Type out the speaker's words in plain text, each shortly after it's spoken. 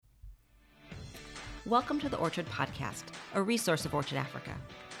Welcome to the Orchard Podcast, a resource of Orchard Africa.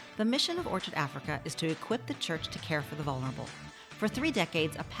 The mission of Orchard Africa is to equip the church to care for the vulnerable. For 3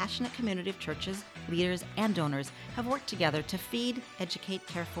 decades, a passionate community of churches, leaders, and donors have worked together to feed, educate,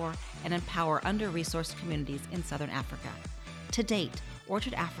 care for, and empower under-resourced communities in Southern Africa. To date,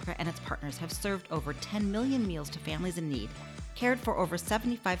 Orchard Africa and its partners have served over 10 million meals to families in need, cared for over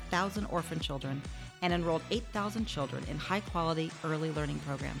 75,000 orphan children, and enrolled 8,000 children in high-quality early learning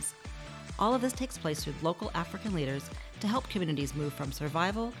programs. All of this takes place through local African leaders to help communities move from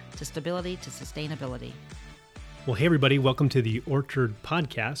survival to stability to sustainability. Well, hey everybody, welcome to the Orchard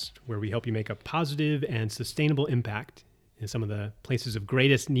Podcast, where we help you make a positive and sustainable impact in some of the places of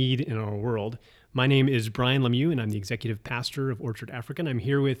greatest need in our world. My name is Brian Lemieux, and I'm the executive pastor of Orchard Africa, and I'm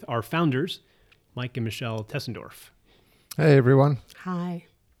here with our founders, Mike and Michelle Tessendorf. Hey everyone. Hi.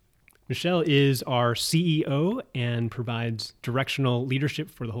 Michelle is our CEO and provides directional leadership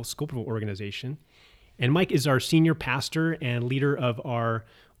for the whole scope of our organization. And Mike is our senior pastor and leader of our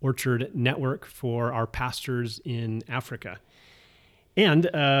Orchard Network for our pastors in Africa. And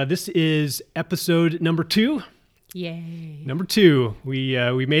this is episode number 2. Yay. Number 2.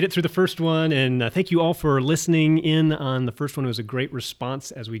 We made it through the first one, and thank you all for listening in on the first one. It was a great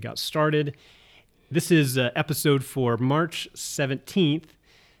response as we got started. This is episode for March 17th.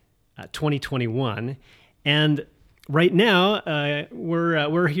 2021, and right now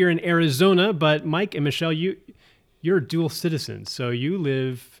we're here in Arizona. But Mike and Michelle, you're dual citizens, so you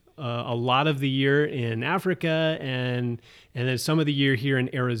live a lot of the year in Africa, and then some of the year here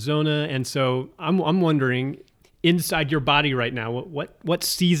in Arizona. And so I'm wondering, inside your body right now, what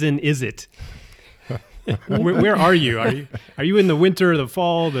season is it? Where are you? Are you in the winter, the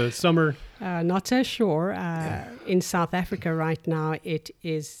fall, the summer? Not so sure. In South Africa right now, it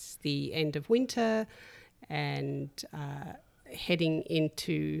is the end of winter and heading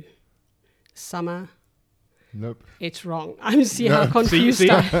into summer. Nope. It's wrong. I'm how confused see,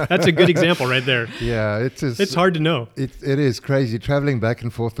 that's a good example right there. Yeah, it's hard to know. It is crazy traveling back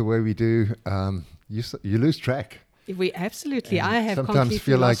and forth the way we do. You lose track. We absolutely. And I have sometimes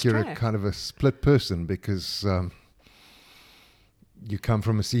feel like you're track. a kind of a split person because you come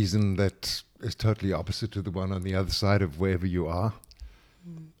from a season that is totally opposite to the one on the other side of wherever you are,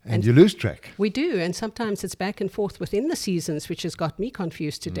 and you lose track. We do, and sometimes it's back and forth within the seasons, which has got me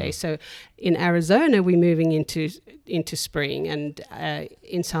confused today. So in Arizona, we're moving into spring, and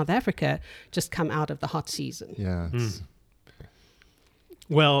in South Africa, just come out of the hot season. Yeah.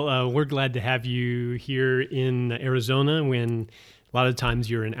 Well, we're glad to have you here in Arizona when a lot of times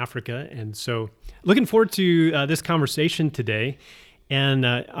you're in Africa. And so looking forward to this conversation today. And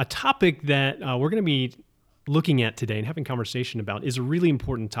a topic that we're going to be looking at today and having conversation about is a really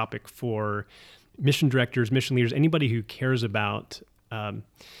important topic for mission directors, mission leaders, anybody who cares about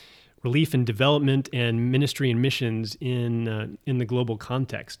relief and development and ministry and missions in the global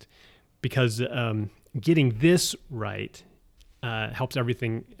context. Because getting this right helps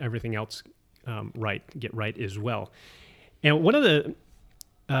everything else get right as well. And one of the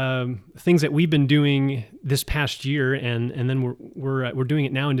things that we've been doing this past year, and then we're doing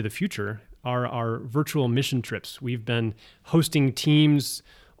it now into the future, are our virtual mission trips. We've been hosting teams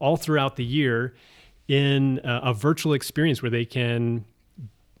all throughout the year in a virtual experience where they can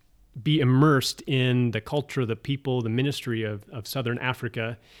be immersed in the culture, the people, the ministry of Southern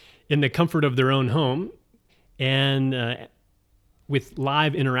Africa in the comfort of their own home, and with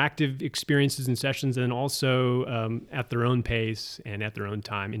live interactive experiences and sessions, and also at their own pace and at their own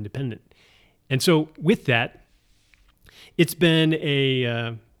time, independent. And so with that, it's been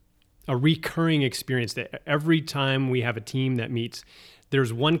a recurring experience that every time we have a team that meets,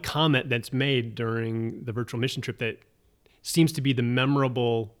 there's one comment that's made during the virtual mission trip that seems to be the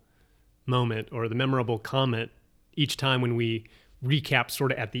memorable moment or the memorable comment each time when we recap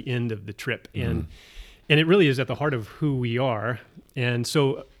sort of at the end of the trip. And it really is at the heart of who we are. And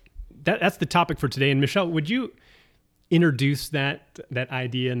so that's the topic for today. And Michelle, would you introduce that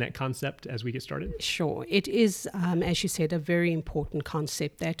idea and that concept as we get started? Sure. It is, as you said, a very important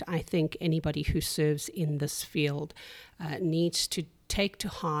concept that I think anybody who serves in this field needs to take to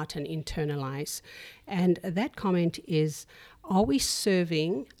heart and internalize. And that comment is, are we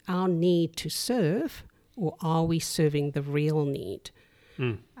serving our need to serve, or are we serving the real need?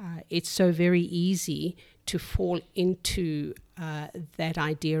 It's so very easy to fall into that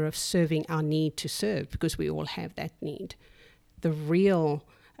idea of serving our need to serve, because we all have that need. The real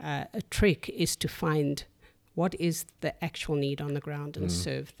trick is to find what is the actual need on the ground and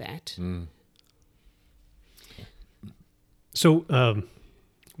serve that. So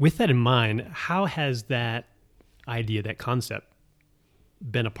with that in mind, how has that idea, that concept,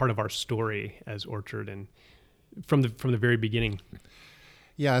 been a part of our story as Orchard, and from the very beginning.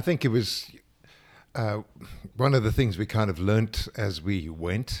 Yeah, I think it was one of the things we kind of learnt as we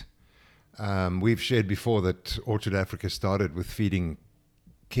went. We've shared before that Orchard Africa started with feeding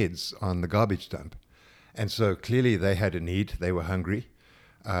kids on the garbage dump. And so clearly they had a need. They were hungry.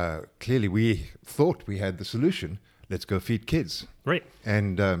 Clearly we thought we had the solution. Let's go feed kids. Right.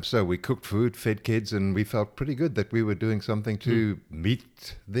 And so we cooked food, fed kids, and we felt pretty good that we were doing something to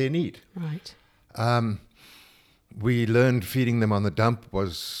meet their need. Right. We learned feeding them on the dump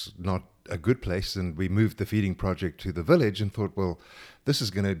was not a good place, and we moved the feeding project to the village and thought, well, this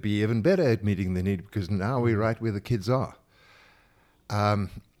is going to be even better at meeting the need because now we're right where the kids are.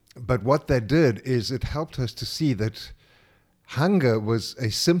 But what that did is it helped us to see that hunger was a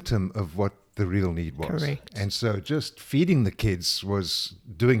symptom of what the real need was. Correct. And so just feeding the kids was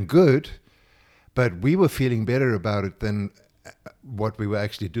doing good, but we were feeling better about it than what we were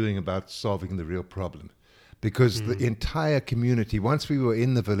actually doing about solving the real problem. Because the entire community, once we were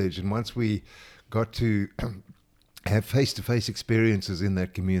in the village and once we got to have face-to-face experiences in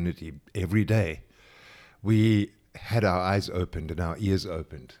that community every day, we had our eyes opened and our ears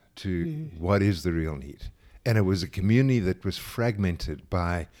opened to what is the real need. And it was a community that was fragmented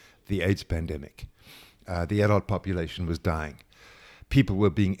by the AIDS pandemic. The adult population was dying. People were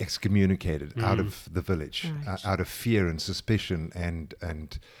being excommunicated out of the village, out of fear and suspicion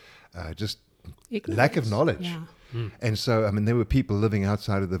and just Ignorance. lack of knowledge. Yeah. And so, I mean, there were people living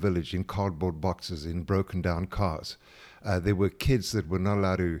outside of the village in cardboard boxes, in broken down cars. There were kids that were not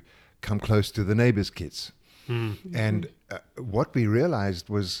allowed to come close to the neighbors' kids. And what we realized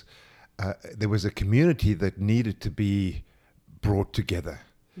was there was a community that needed to be brought together.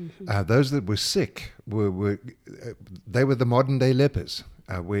 Those that were sick they were the modern day lepers,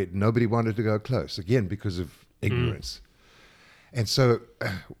 where nobody wanted to go close, again, because of ignorance. And so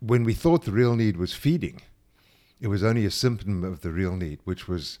when we thought the real need was feeding, it was only a symptom of the real need, which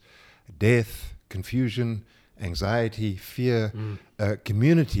was death, confusion, anxiety, fear, a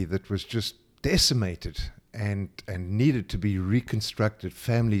community that was just decimated and needed to be reconstructed.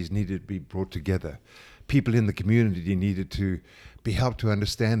 Families needed to be brought together. People in the community needed to be helped to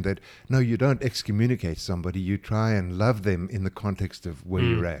understand that, no, you don't excommunicate somebody, you try and love them in the context of where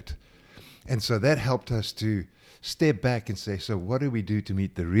you're at. And so that helped us to step back and say, so what do we do to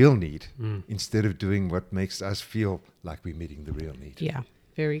meet the real need instead of doing what makes us feel like we're meeting the real need? Yeah,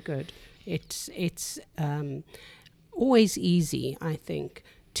 very good. It's always easy, I think,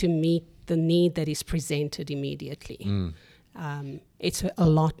 to meet the need that is presented immediately. It's a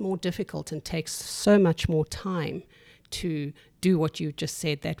lot more difficult and takes so much more time to do what you just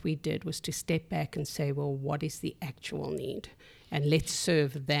said that we did, was to step back and say, well, what is the actual need? And let's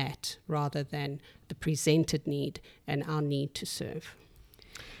serve that rather than the presented need and our need to serve.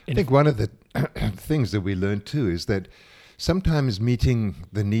 I think one of the things that we learned too is that sometimes meeting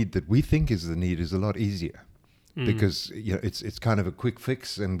the need that we think is the need is a lot easier because it's kind of a quick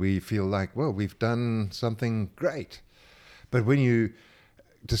fix and we feel like, well, we've done something great. But when you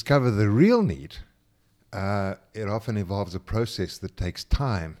discover the real need, it often involves a process that takes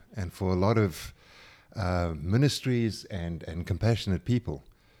time. And for a lot of ministries and compassionate people,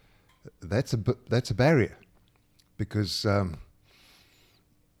 that's a barrier, because some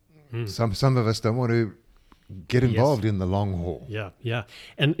of us don't want to get involved in the long haul. Yeah.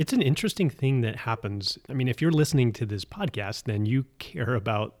 And it's an interesting thing that happens. I mean, if you're listening to this podcast, then you care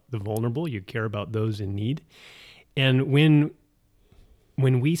about the vulnerable, you care about those in need. And when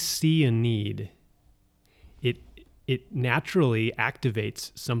we see a need, it naturally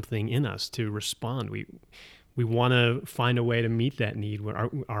activates something in us to respond. We want to find a way to meet that need. Where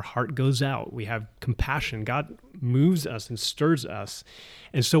our heart goes out. We have compassion. God moves us and stirs us.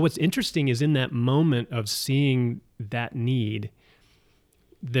 And so what's interesting is in that moment of seeing that need,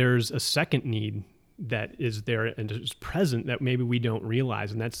 there's a second need that is there and is present that maybe we don't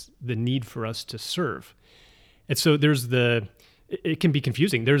realize, and that's the need for us to serve. And so it can be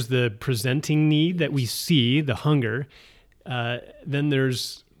confusing. There's the presenting need that we see, the hunger. Then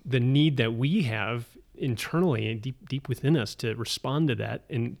there's the need that we have internally and deep within us to respond to that,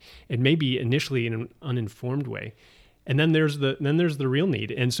 and maybe initially in an uninformed way. And then there's the real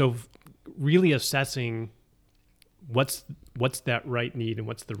need. And so really assessing what's that right need and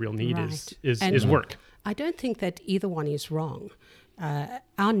what's the real need is work. I don't think that either one is wrong.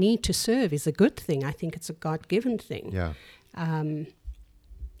 Our need to serve is a good thing. I think it's a God-given thing. Yeah. I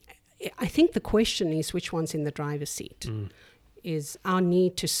think the question is which one's in the driver's seat. Is our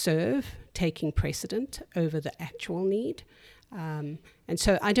need to serve taking precedent over the actual need? And And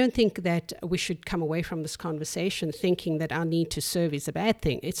so I don't think that we should come away from this conversation thinking that our need to serve is a bad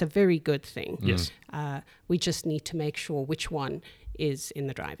thing. It's a very good thing. Yes. We just need to make sure which one is in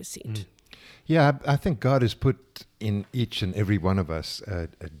the driver's seat. Yeah, I think God has put in each and every one of us a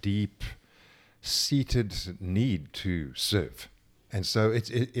deep-seated need to serve. And so it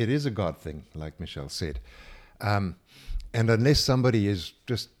is a God thing, like Michelle said. And unless somebody is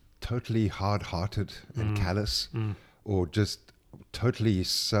just totally hard-hearted and callous, or just totally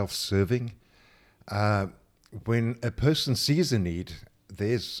self-serving, when a person sees a need,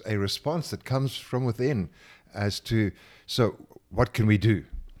 there's a response that comes from within as to, so what can we do?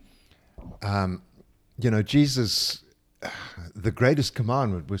 Jesus, the greatest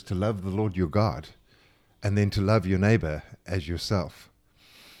commandment was to love the Lord your God and then to love your neighbor as yourself.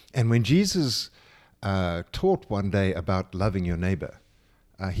 And when Jesus taught one day about loving your neighbor,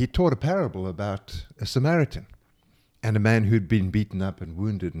 he taught a parable about a Samaritan and a man who'd been beaten up and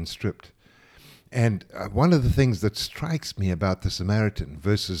wounded and stripped. And one of the things that strikes me about the Samaritan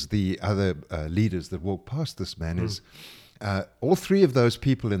versus the other leaders that walk past this man is all three of those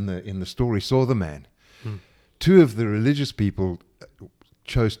people in the story saw the man. Two of the religious people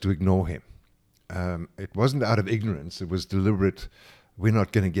chose to ignore him. It wasn't out of ignorance. It was deliberate. We're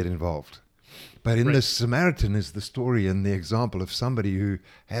not going to get involved. But in the Samaritan is the story and the example of somebody who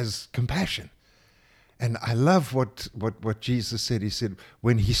has compassion. And I love what Jesus said. He said,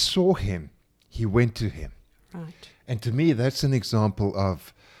 when he saw him, he went to him. Right. And to me, that's an example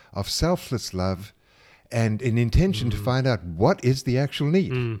of selfless love and an intention to find out what is the actual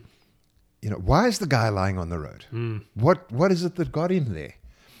need. Why is the guy lying on the road? What is it that got him there?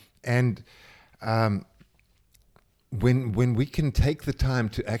 And when we can take the time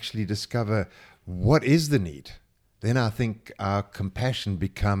to actually discover what is the need, then I think our compassion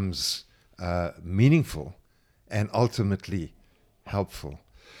becomes meaningful and ultimately helpful.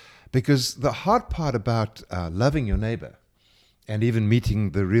 Because the hard part about loving your neighbor and even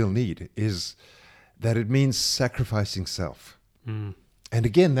meeting the real need is that it means sacrificing self. And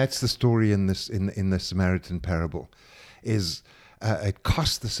again, that's the story in the Samaritan parable. Is it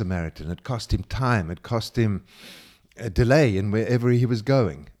cost the Samaritan? It cost him time. It cost him a delay in wherever he was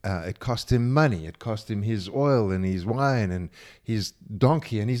going. It cost him money. It cost him his oil and his wine and his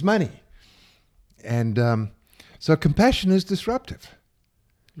donkey and his money. And so compassion is disruptive.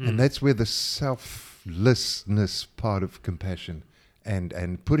 And that's where the selflessness part of compassion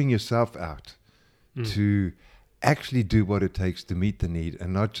and putting yourself out to actually do what it takes to meet the need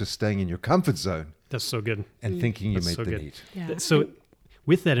and not just staying in your comfort zone. That's so good. And thinking That's you so meet the good. need. Yeah. So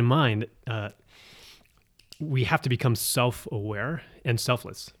with that in mind, we have to become self-aware and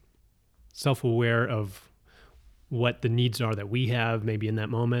selfless. Self-aware of what the needs are that we have maybe in that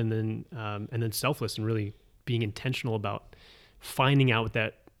moment, and then selfless and really being intentional about finding out what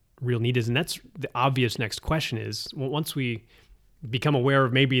that real need is. And that's the obvious next question is, well, once we become aware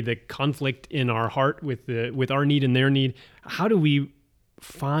of maybe the conflict in our heart with our need and their need, how do we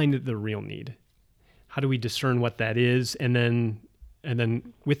find the real need? How do we discern what that is? And then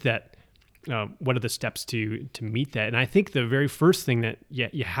with that, what are the steps to meet that? And I think the very first thing that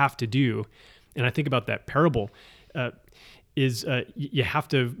you have to do, and I think about that parable, is you have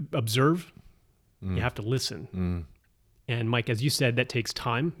to observe, you have to listen. And Mike, as you said, that takes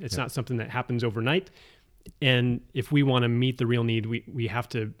time. It's not something that happens overnight. And if we want to meet the real need, we have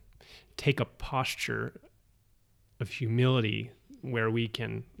to take a posture of humility where we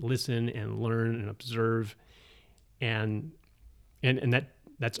can listen and learn and observe, and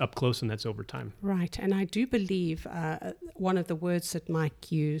that's up close and that's over time. Right. And I do believe one of the words that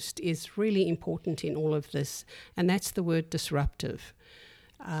Mike used is really important in all of this, and that's the word disruptive.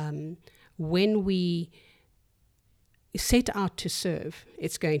 When we set out to serve,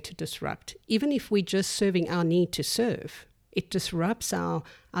 it's going to disrupt. Even if we're just serving our need to serve, it disrupts our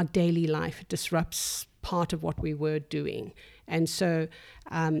daily life. It disrupts part of what we were doing. And so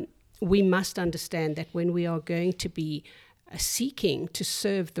we must understand that when we are going to be seeking to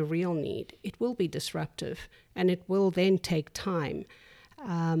serve the real need, it will be disruptive and it will then take time,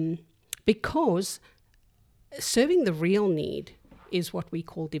 because serving the real need is what we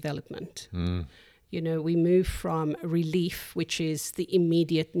call development. We move from relief, which is the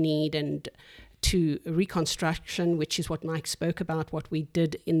immediate need, and to reconstruction, which is what Mike spoke about. What we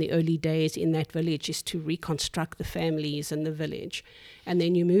did in the early days in that village is to reconstruct the families and the village. And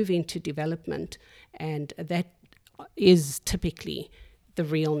then you move into development, and that is typically the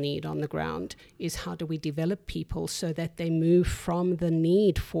real need on the ground, is how do we develop people so that they move from the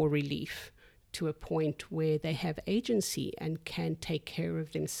need for relief to a point where they have agency and can take care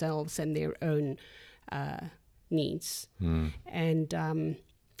of themselves and their own needs. And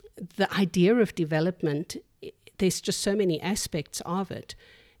the idea of development, there's just so many aspects of it.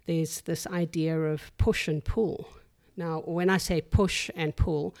 There's this idea of push and pull. Now, when I say push and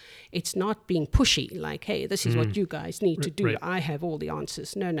pull, it's not being pushy, like, hey, this is what you guys need to do. Right. I have all the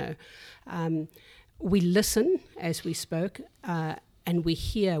answers. No. We listen, as we spoke, and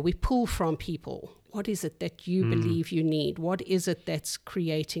we pull from people. What is it that you believe you need? What is it that's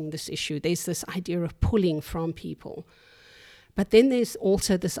creating this issue? There's this idea of pulling from people. But then there's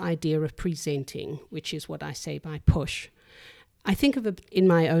also this idea of presenting, which is what I say by push. I think of it in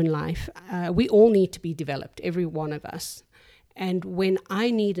my own life. We all need to be developed, every one of us. And when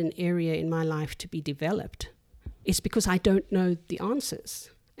I need an area in my life to be developed, it's because I don't know the answers.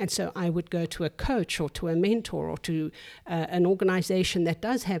 And so I would go to a coach or to a mentor or to an organization that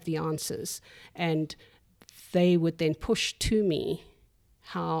does have the answers, and they would then push to me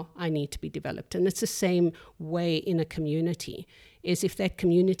how I need to be developed. And it's the same way in a community, is if that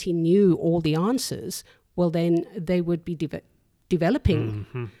community knew all the answers, well, then they would be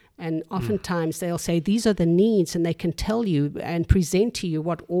developing. And oftentimes they'll say, these are the needs, and they can tell you and present to you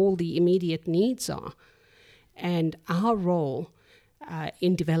what all the immediate needs are. And our role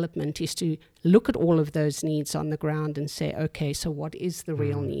in development is to look at all of those needs on the ground and say, okay, so what is the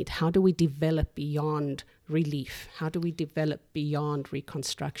real need? How do we develop beyond relief? How do we develop beyond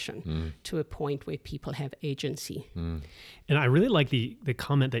reconstruction to a point where people have agency? And I really like the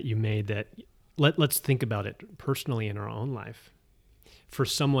comment that you made that let's think about it personally in our own life. For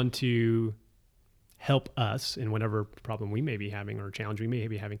someone to help us in whatever problem we may be having or challenge we may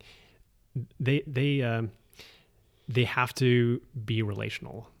be having, they have to be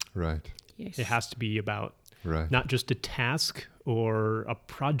relational. Right. Yes. It has to be about Right. not just a task or a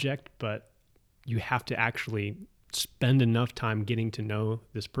project, but you have to actually spend enough time getting to know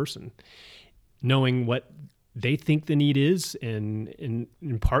this person, knowing what they think the need is, and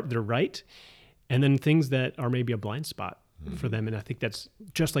in part they're right, and then things that are maybe a blind spot for them. And I think that's,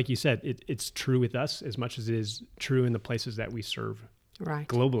 just like you said, it's true with us as much as it is true in the places that we serve. Right.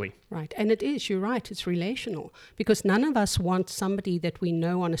 Globally. Right. And it is, you're right, it's relational, because none of us want somebody that we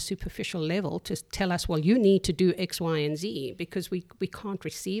know on a superficial level to tell us, well, you need to do X, Y, and Z, because we can't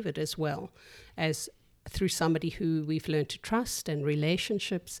receive it as well as through somebody who we've learned to trust, and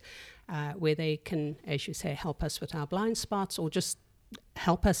relationships where they can, as you say, help us with our blind spots or just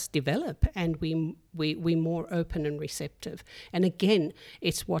help us develop, and we're more open and receptive. And again,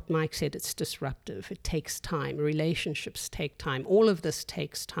 it's what Mike said, it's disruptive. It takes time. Relationships take time. All of this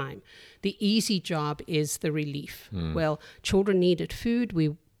takes time. The easy job is the relief. Well, children needed food.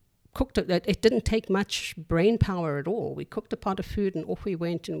 We cooked it. It didn't take much brain power at all. We cooked a pot of food and off we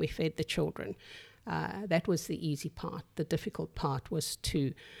went and we fed the children. That was the easy part. The difficult part was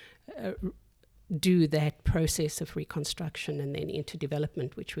to do that process of reconstruction and then into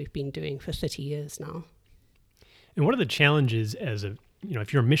development, which we've been doing for 30 years now. And what are the challenges as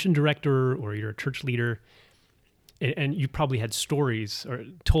if you're a mission director or you're a church leader, and you've probably had stories or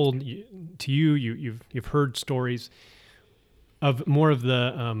told to you've heard stories of more of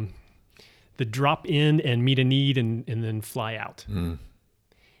the drop in and meet a need and then fly out.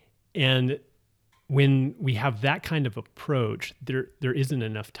 And when we have that kind of approach, there isn't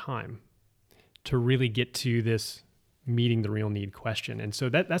enough time to really get to this meeting the real need question. And so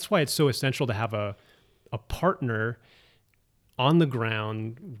that's why it's so essential to have a partner on the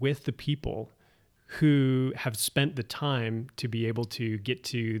ground with the people who have spent the time to be able to get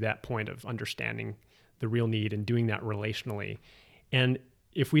to that point of understanding the real need and doing that relationally. And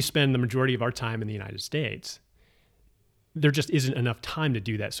if we spend the majority of our time in the United States, there just isn't enough time to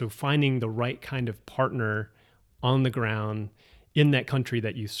do that. So finding the right kind of partner on the ground in that country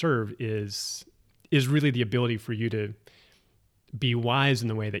that you serve is really the ability for you to be wise in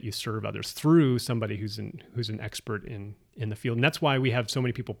the way that you serve others through somebody who's an expert in the field. And that's why we have so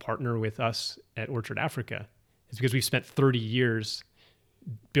many people partner with us at Orchard Africa, is because we've spent 30 years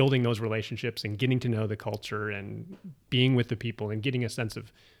building those relationships and getting to know the culture and being with the people and getting a sense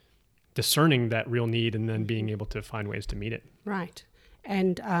of discerning that real need and then being able to find ways to meet it. Right.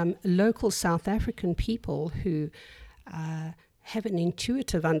 And local South African people who have an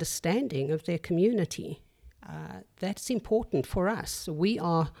intuitive understanding of their community. That's important for us. We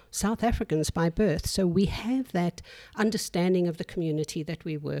are South Africans by birth, so we have that understanding of the community that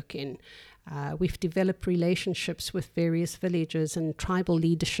we work in. We've developed relationships with various villages and tribal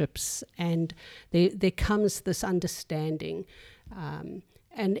leaderships, and there comes this understanding.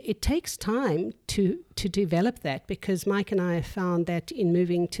 And it takes time to develop that, because Mike and I have found that in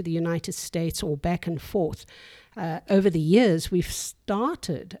moving to the United States or back and forth, over the years, we've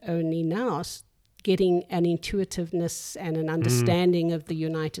started only now getting an intuitiveness and an understanding of the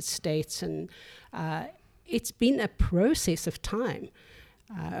United States. And it's been a process of time.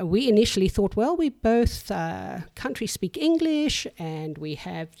 We initially thought, well, we both countries speak English and we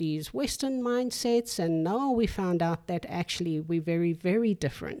have these Western mindsets. And now we found out that actually we're very, very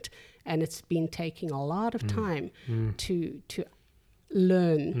different. And it's been taking a lot of time to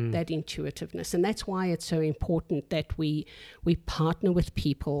learn that intuitiveness. And that's why it's so important that we partner with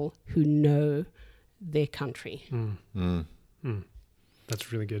people who know their country.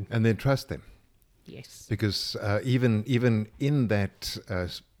 That's really good. And then trust them. Yes. Because even in that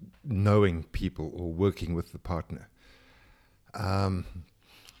knowing people or working with the partner,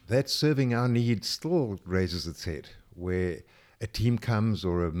 that serving our needs still raises its head, where a team comes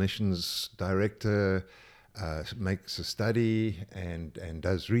or a missions director makes a study and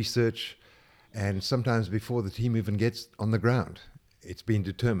does research, and sometimes before the team even gets on the ground, it's been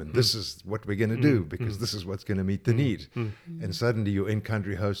determined this is what we're going to do because this is what's going to meet the need. And suddenly your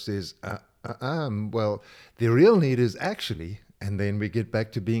in-country host says, well, the real need is actually, and then we get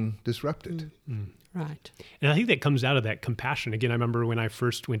back to being disrupted. Right. And I think that comes out of that compassion. Again, I remember when I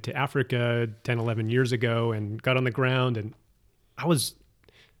first went to Africa 10, 11 years ago and got on the ground, and I was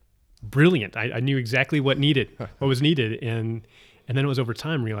brilliant. I knew exactly what was needed. And then it was over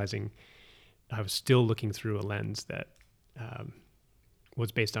time realizing I was still looking through a lens that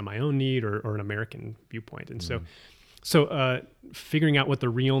was based on my own need or an American viewpoint. And so figuring out what the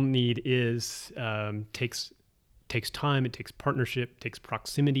real need is takes time, it takes partnership, it takes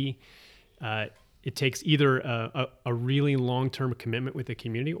proximity. It takes either a really long-term commitment with the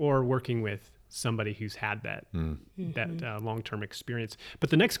community or working with somebody who's had that long-term experience. But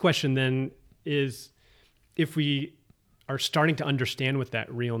the next question then is, if we are starting to understand what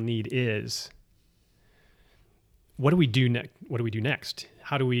that real need is, what do we do next? What do we do next?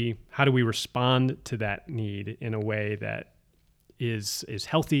 How do we respond to that need in a way that is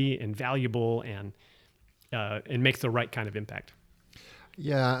healthy and valuable and makes the right kind of impact?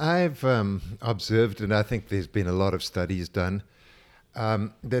 Yeah, I've observed, and I think there's been a lot of studies done,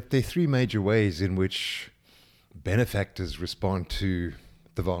 that there are three major ways in which benefactors respond to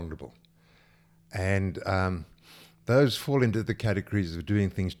the vulnerable. And those fall into the categories of doing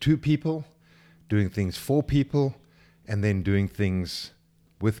things to people, doing things for people, and then doing things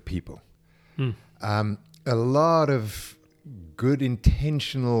with people. A lot of good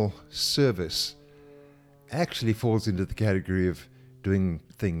intentional service actually falls into the category of doing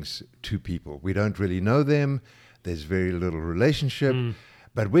things to people. We don't really know them. There's very little relationship,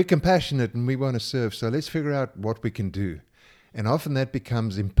 but we're compassionate and we want to serve. So let's figure out what we can do. And often that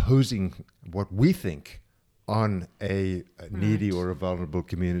becomes imposing what we think on a needy or a vulnerable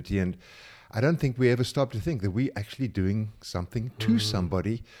community. And I don't think we ever stop to think that we're actually doing something to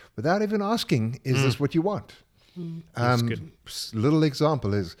somebody without even asking, is this what you want? That's good. Little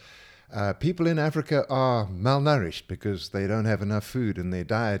example is people in Africa are malnourished because they don't have enough food and their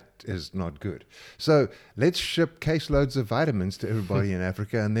diet is not good. So let's ship caseloads of vitamins to everybody in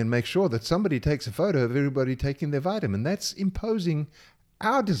Africa and then make sure that somebody takes a photo of everybody taking their vitamin. That's imposing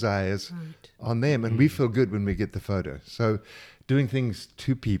our desires on them, and we feel good when we get the photo. So doing things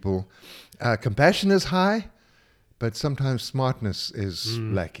to people. Compassion is high, but sometimes smartness is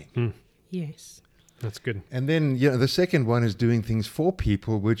lacking. Yes. That's good. And then, the second one is doing things for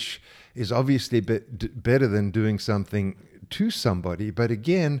people, which is obviously better than doing something to somebody. But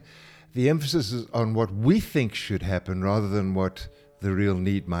again, the emphasis is on what we think should happen rather than what the real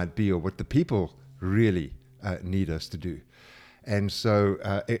need might be or what the people really need us to do. And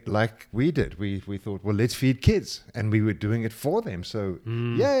so, like we did, we thought, well, let's feed kids. And we were doing it for them. So,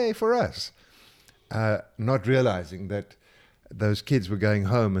 yay for us. Not realizing that those kids were going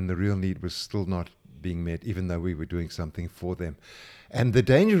home and the real need was still not being met, even though we were doing something for them. And the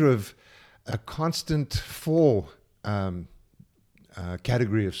danger of a constant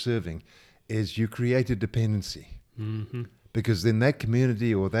category of serving is you create a dependency. Because then that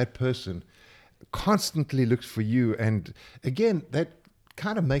community or that person constantly looks for you. And again, that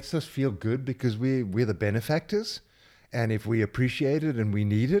kind of makes us feel good because we're the benefactors. And if we appreciate it and we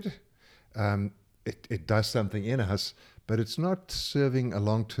need it, it does something in us. But it's not serving a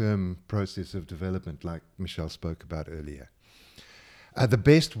long-term process of development like Michelle spoke about earlier. The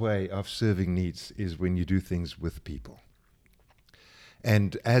best way of serving needs is when you do things with people.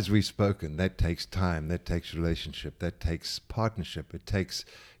 And as we've spoken, that takes time, that takes relationship, that takes partnership. It takes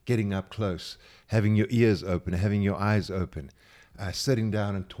getting up close, having your ears open, having your eyes open, sitting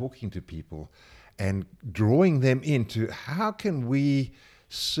down and talking to people and drawing them into how can we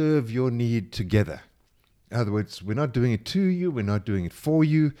serve your need together. In other words, we're not doing it to you, we're not doing it for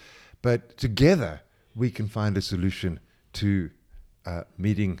you, But together, we can find a solution to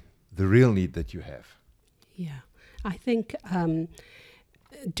meeting the real need that you have. Yeah, I think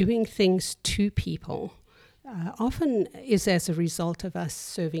doing things to people often is as a result of us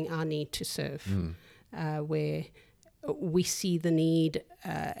serving our need to serve, where we see the need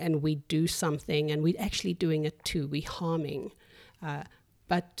and we do something, and we're actually doing it too. We're harming.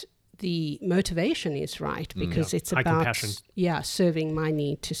 But the motivation is right, because it's high about compassion. Serving my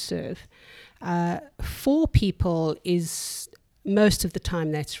need to serve. For people is most of the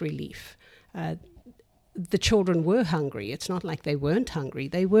time that's relief. The children were hungry. It's not like they weren't hungry.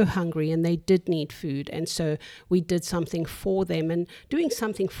 They were hungry and they did need food. And so we did something for them. And doing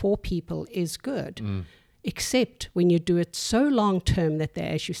something for people is good, except when you do it so long term that they,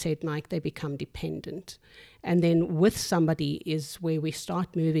 as you said, Mike, they become dependent. And then with somebody is where we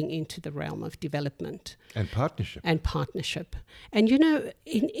start moving into the realm of development. And partnership. And you know,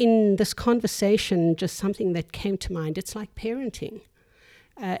 in this conversation, just something that came to mind, it's like parenting.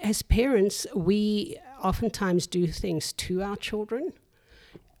 As parents, we oftentimes do things to our children,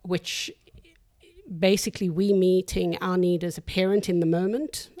 which basically we meeting our need as a parent in the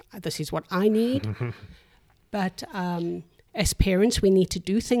moment. This is what I need. But as parents, we need to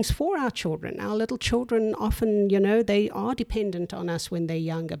do things for our children. Our little children often, you know, they are dependent on us when they're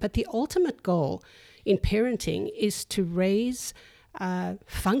younger. But the ultimate goal in parenting is to raise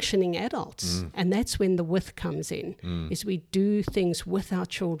functioning adults. And that's when the with comes in, is we do things with our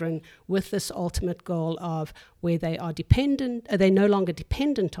children with this ultimate goal of where they are dependent, they're no longer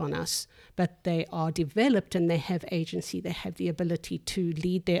dependent on us, but they are developed and they have agency, they have the ability to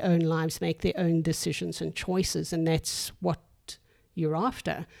lead their own lives, make their own decisions and choices, and that's what you're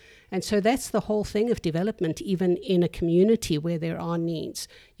after. And so that's the whole thing of development, even in a community where there are needs.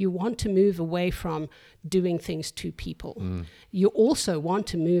 You want to move away from doing things to people. You also want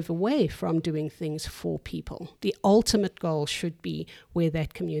to move away from doing things for people. The ultimate goal should be where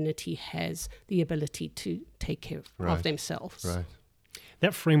that community has the ability to take care of themselves. Right.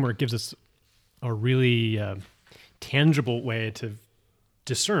 That framework gives us a really tangible way to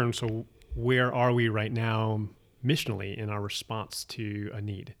discern, so where are we right now missionally in our response to a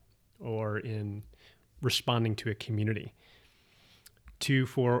need, or in responding to a community, to,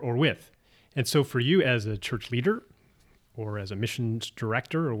 for, or with. And so for you as a church leader, or as a missions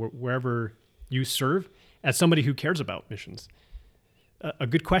director, or wherever you serve, as somebody who cares about missions, a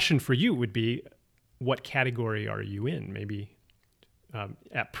good question for you would be, what category are you in? Maybe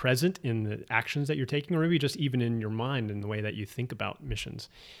at present in the actions that you're taking, or maybe just even in your mind in the way that you think about missions.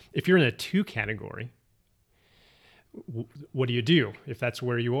 If you're in a 2 category, what do you do if that's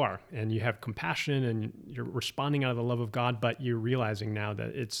where you are and you have compassion and you're responding out of the love of God, but you're realizing now that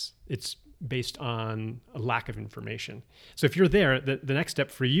it's based on a lack of information? So if you're there, the next step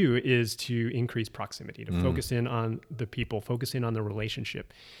for you is to increase proximity, to focus in on the people, focus in on the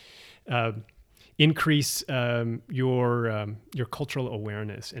relationship, increase your cultural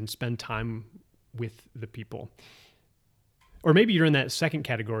awareness and spend time with the people. Or maybe you're in that second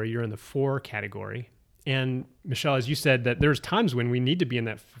category, you're in the 4 category. And Michelle, as you said, that there's times when we need to be in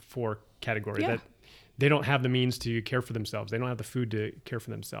that 4 category, that they don't have the means to care for themselves. They don't have the food to care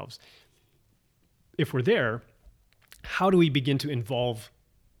for themselves. If we're there, how do we begin to involve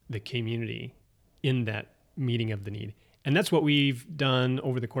the community in that meeting of the need? And that's what we've done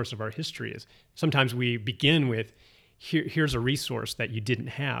over the course of our history. Is sometimes we begin with, here's a resource that you didn't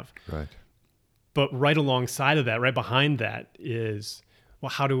have. Right. But right alongside of that, right behind that is, well,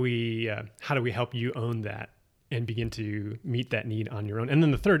 how do we help you own that and begin to meet that need on your own? And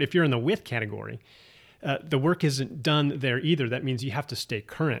then the third, if you're in the with category, the work isn't done there either. That means you have to stay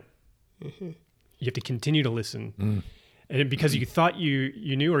current. You have to continue to listen. And because you thought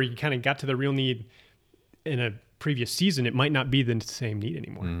you knew, or you kind of got to the real need in a previous season, it might not be the same need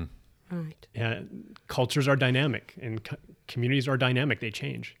anymore. Right. Cultures are dynamic and communities are dynamic. They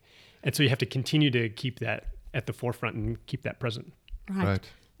change. And so you have to continue to keep that at the forefront and keep that present. Right.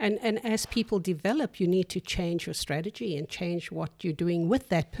 And as people develop, you need to change your strategy and change what you're doing with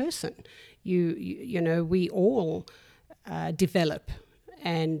that person. You know, we all develop,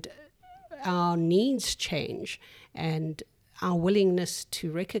 and our needs change, and our willingness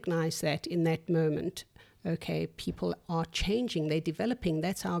to recognize that in that moment. Okay, people are changing, they're developing,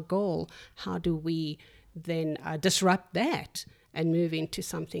 that's our goal. How do we then disrupt that and move into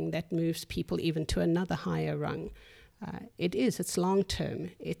something that moves people even to another higher rung? It's long term.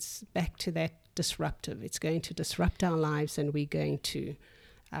 It's back to that disruptive. It's going to disrupt our lives, and we're going to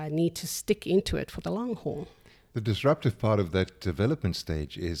need to stick into it for the long haul. The disruptive part of that development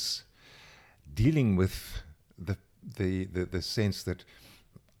stage is dealing with the sense that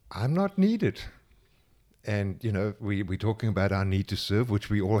I'm not needed. And, we're talking about our need to serve, which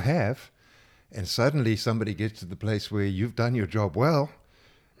we all have. And suddenly somebody gets to the place where you've done your job well,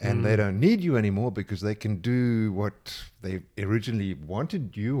 and they don't need you anymore because they can do what they originally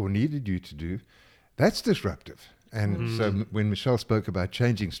wanted you or needed you to do. That's disruptive. And so when Michelle spoke about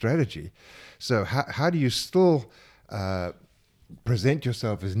changing strategy, so how do you still present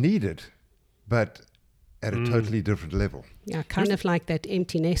yourself as needed, but at a totally different level? Yeah, kind of like that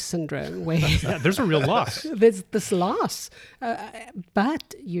empty nest syndrome where there's a real loss. There's this loss.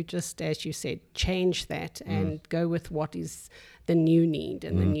 But you just, as you said, change that and go with what is the new need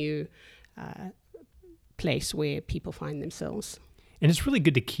and the new place where people find themselves. And it's really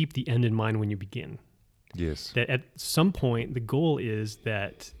good to keep the end in mind when you begin. Yes. That at some point, the goal is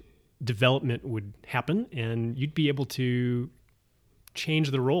that development would happen and you'd be able to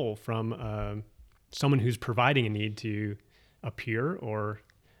change the role from someone who's providing a need to a peer or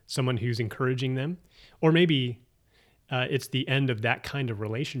someone who's encouraging them. Or maybe it's the end of that kind of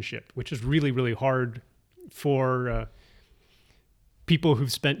relationship, which is really, really hard for people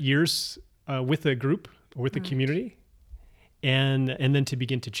who've spent years with a group or with a community. And then to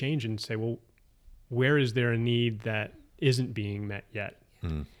begin to change and say, well, where is there a need that isn't being met yet?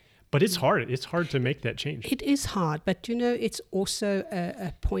 But it's hard. It's hard to make that change. It is hard, but it's also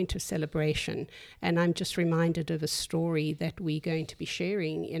a point of celebration. And I'm just reminded of a story that we're going to be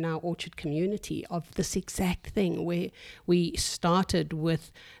sharing in our Orchard community of this exact thing, where we started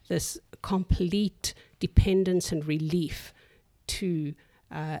with this complete dependence and relief to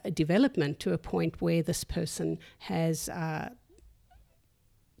development to a point where this person has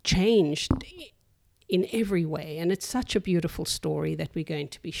changed in every way. And it's such a beautiful story that we're going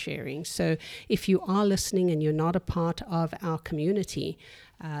to be sharing. So if you are listening and you're not a part of our community,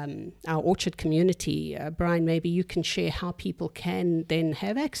 our Orchard community, Brian, maybe you can share how people can then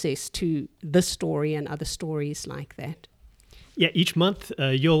have access to this story and other stories like that. Yeah, each month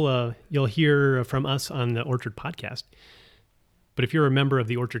you'll hear from us on the Orchard podcast. But if you're a member of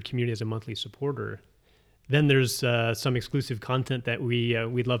the Orchard community as a monthly supporter, then there's some exclusive content that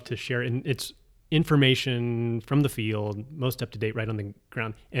we'd love to share. And it's information from the field, most up to date, right on the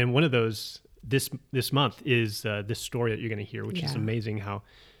ground. And one of those this month is this story that you're going to hear, which is amazing how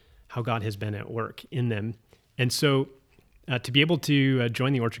God has been at work in them. And so to be able to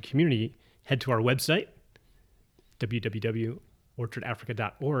join the Orchard community, head to our website,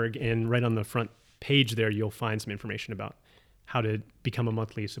 www.orchardafrica.org, and right on the front page there, you'll find some information about how to become a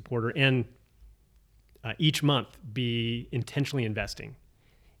monthly supporter and each month be intentionally investing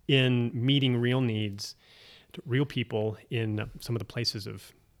in meeting real needs, to real people in some of the places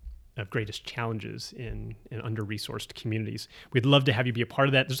of greatest challenges in under-resourced communities. We'd love to have you be a part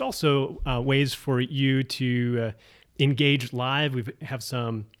of that. There's also ways for you to engage live. We have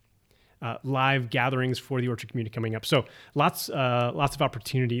some live gatherings for the Orchard community coming up. So lots of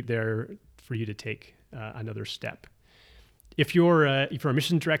opportunity there for you to take another step. If you're a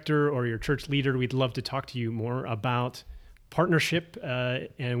mission director or your church leader, we'd love to talk to you more about partnership,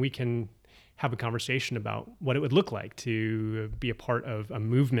 and we can have a conversation about what it would look like to be a part of a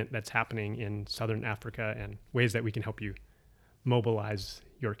movement that's happening in Southern Africa and ways that we can help you mobilize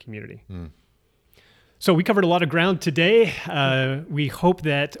your community. So we covered a lot of ground today. We hope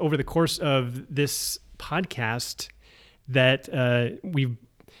that over the course of this podcast that we've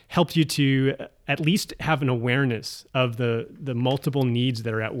helped you to at least have an awareness of the multiple needs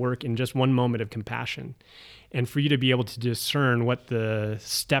that are at work in just one moment of compassion, and for you to be able to discern what the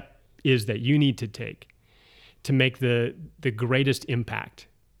step is that you need to take to make the greatest impact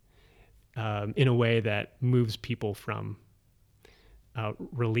in a way that moves people from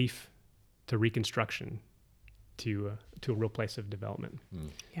relief to reconstruction to a real place of development.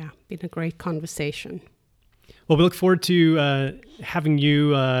 Yeah, been a great conversation. Well, we look forward to having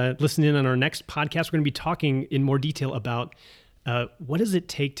you listen in on our next podcast. We're going to be talking in more detail about what does it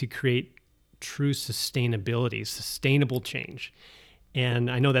take to create true sustainability, sustainable change. And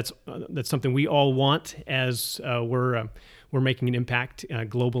I know that's something we all want as we're making an impact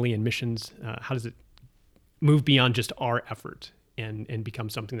globally in missions. How does it move beyond just our effort and become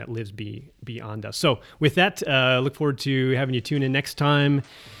something that lives beyond us? So with that, look forward to having you tune in next time.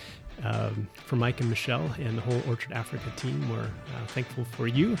 For Mike and Michelle and the whole Orchard Africa team, we're thankful for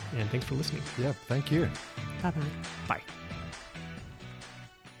you, and thanks for listening. Yeah, thank you. Bye-bye. Bye.